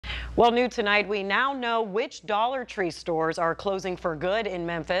Well, new tonight, we now know which Dollar Tree stores are closing for good in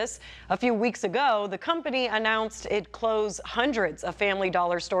Memphis. A few weeks ago, the company announced it closed hundreds of Family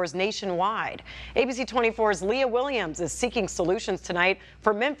Dollar stores nationwide. ABC 24's Leah Williams is seeking solutions tonight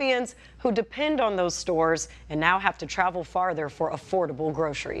for Memphians who depend on those stores and now have to travel farther for affordable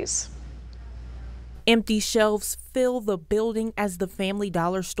groceries. Empty shelves fill the building as the Family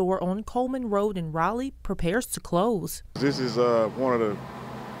Dollar store on Coleman Road in Raleigh prepares to close. This is one of the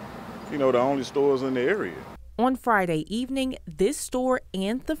the only stores in the area. On Friday evening, this store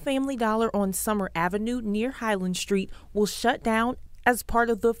and the Family Dollar on Summer Avenue near Highland Street will shut down as part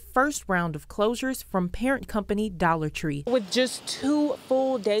of the first round of closures from parent company Dollar Tree. With just 2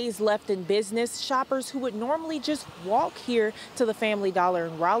 full days left in business, shoppers who would normally just walk here to the Family Dollar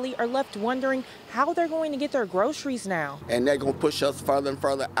in Raleigh are left wondering how they're going to get their groceries now. And they're going to push us further and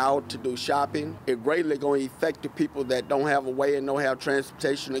further out to do shopping. It greatly going to affect the people that don't have a way and don't have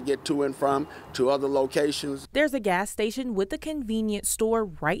transportation to get to and from to other locations. There's a gas station with a convenience store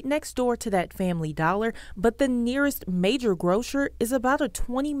right next door to that Family Dollar, but the nearest major grocer is about a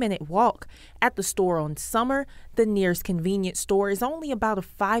 20-minute walk. At the store on Summer, the nearest convenience store is only about a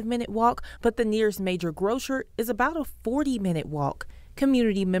 5-minute walk, but the nearest major grocer is about a 40-minute walk.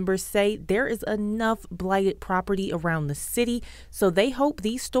 Community members say there is enough blighted property around the city, so they hope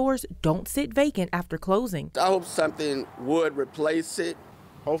these stores don't sit vacant after closing. I hope something would replace it.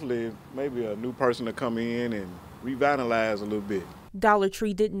 Hopefully, maybe a new person to come in and revitalize a little bit. Dollar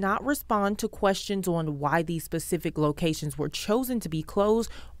Tree did not respond to questions on why these specific locations were chosen to be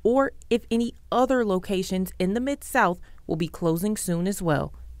closed or if any other locations in the Mid-South will be closing soon as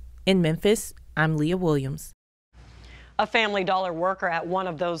well. In Memphis, I'm Leah Williams. A Family Dollar worker at one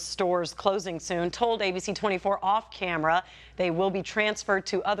of those stores closing soon told ABC 24 off camera they will be transferred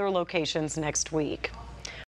to other locations next week.